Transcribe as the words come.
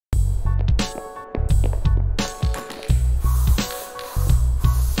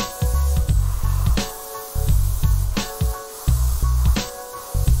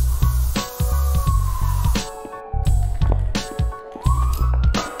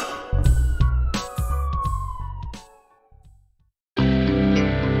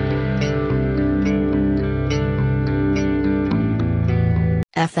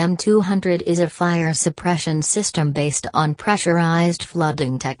FM200 is a fire suppression system based on pressurized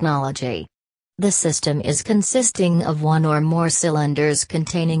flooding technology. The system is consisting of one or more cylinders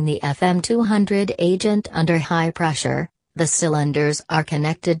containing the FM200 agent under high pressure. The cylinders are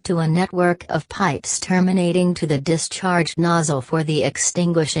connected to a network of pipes terminating to the discharge nozzle for the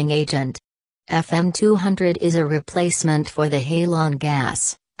extinguishing agent. FM200 is a replacement for the Halon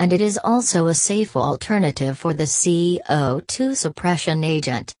gas, and it is also a safe alternative for the CO2 suppression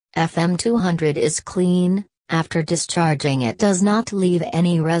agent. FM200 is clean. After discharging, it does not leave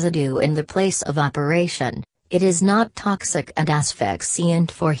any residue in the place of operation. It is not toxic and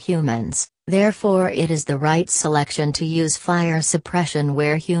asphyxiant for humans, therefore it is the right selection to use fire suppression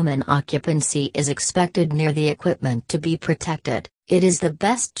where human occupancy is expected near the equipment to be protected. It is the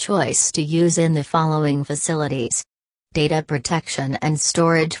best choice to use in the following facilities: data protection and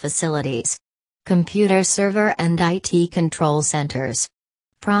storage facilities, computer server and IT control centers,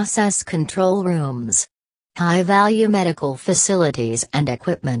 process control rooms, high-value medical facilities and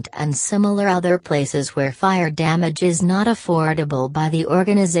equipment, and similar other places where fire damage is not affordable by the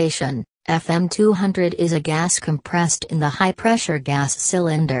organization. FM200 is a gas compressed in the high-pressure gas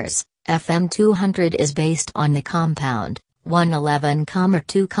cylinders. FM200 is based on the compound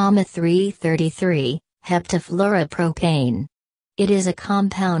 111,2,333, heptafluoropropane. It is a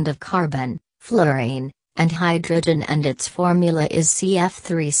compound of carbon, fluorine, and hydrogen, and its formula is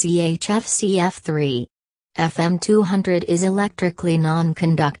CF3CHFCF3. FM200 is electrically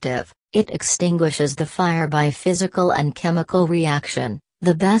non-conductive. It extinguishes the fire by physical and chemical reaction.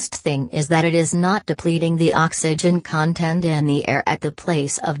 The best thing is that it is not depleting the oxygen content in the air at the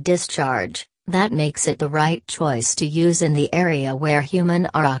place of discharge. That makes it the right choice to use in the area where humans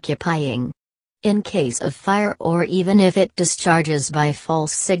are occupying. In case of fire, or even if it discharges by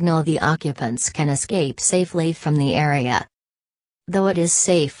false signal, the occupants can escape safely from the area. Though it is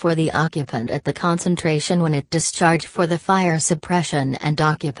safe for the occupant at the concentration when it discharges for the fire suppression, and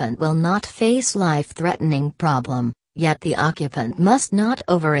occupant will not face life-threatening problem, yet the occupant must not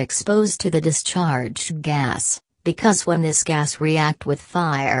overexpose to the discharged gas, because when this gas react with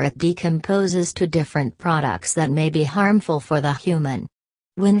fire, it decomposes to different products that may be harmful for the human.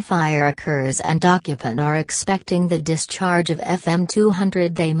 When fire occurs and occupant are expecting the discharge of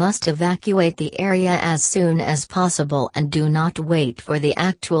FM200, they must evacuate the area as soon as possible and do not wait for the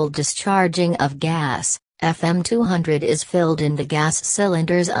actual discharging of gas. FM200 is filled in the gas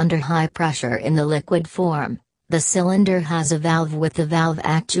cylinders under high pressure in the liquid form. The cylinder has a valve with the valve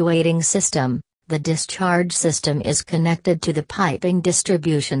actuating system. The discharge system is connected to the piping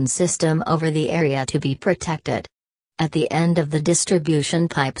distribution system over the area to be protected. At the end of the distribution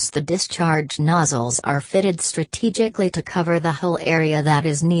pipes, the discharge nozzles are fitted strategically to cover the whole area that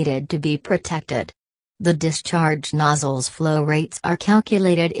is needed to be protected. The discharge nozzles' flow rates are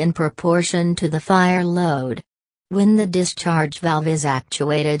calculated in proportion to the fire load. When the discharge valve is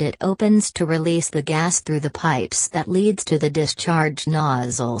actuated, it opens to release the gas through the pipes that leads to the discharge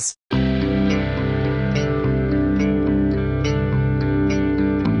nozzles.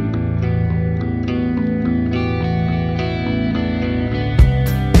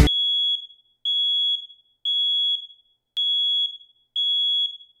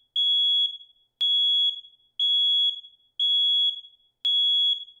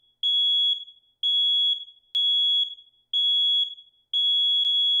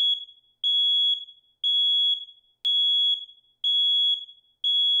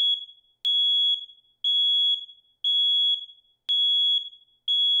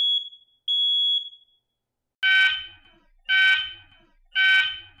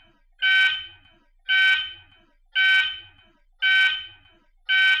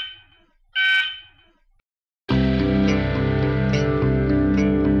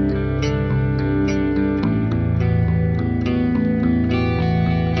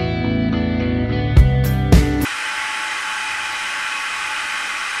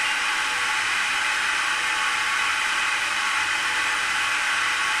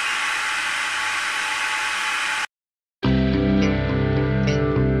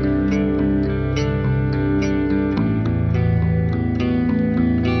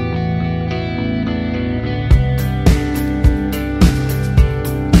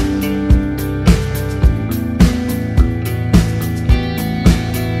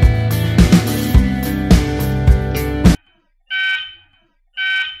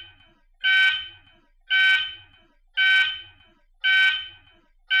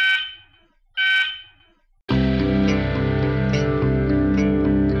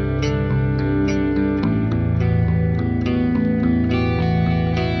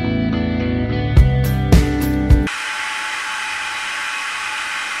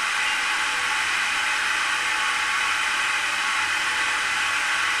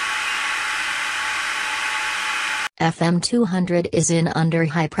 FM200 is in under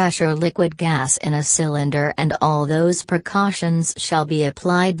high-pressure liquid gas in a cylinder, and all those precautions shall be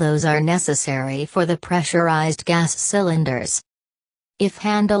applied those are necessary for the pressurized gas cylinders. If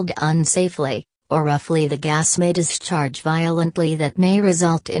handled unsafely, or roughly, the gas may discharge violently that may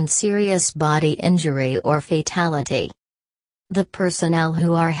result in serious body injury or fatality. The personnel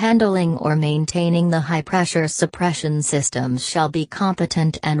who are handling or maintaining the high-pressure suppression systems shall be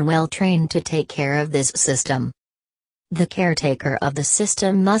competent and well-trained to take care of this system. The caretaker of the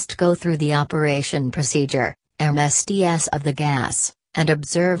system must go through the operation procedure, MSDS of the gas, and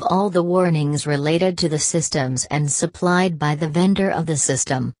observe all the warnings related to the systems and supplied by the vendor of the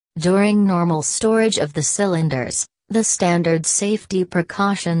system. During normal storage of the cylinders, the standard safety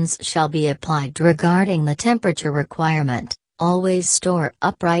precautions shall be applied regarding the temperature requirement. Always store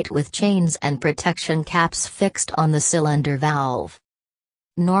upright with chains and protection caps fixed on the cylinder valve.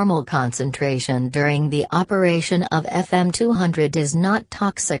 Normal concentration during the operation of FM200 is not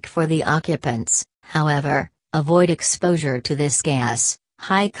toxic for the occupants, however, avoid exposure to this gas.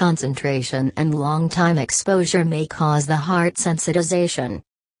 High concentration and long-time exposure may cause the heart sensitization.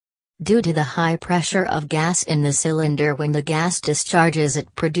 Due to the high pressure of gas in the cylinder, when the gas discharges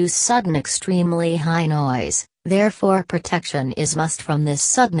it produces sudden extremely high noise, therefore protection is must from this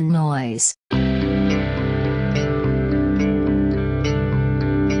sudden noise.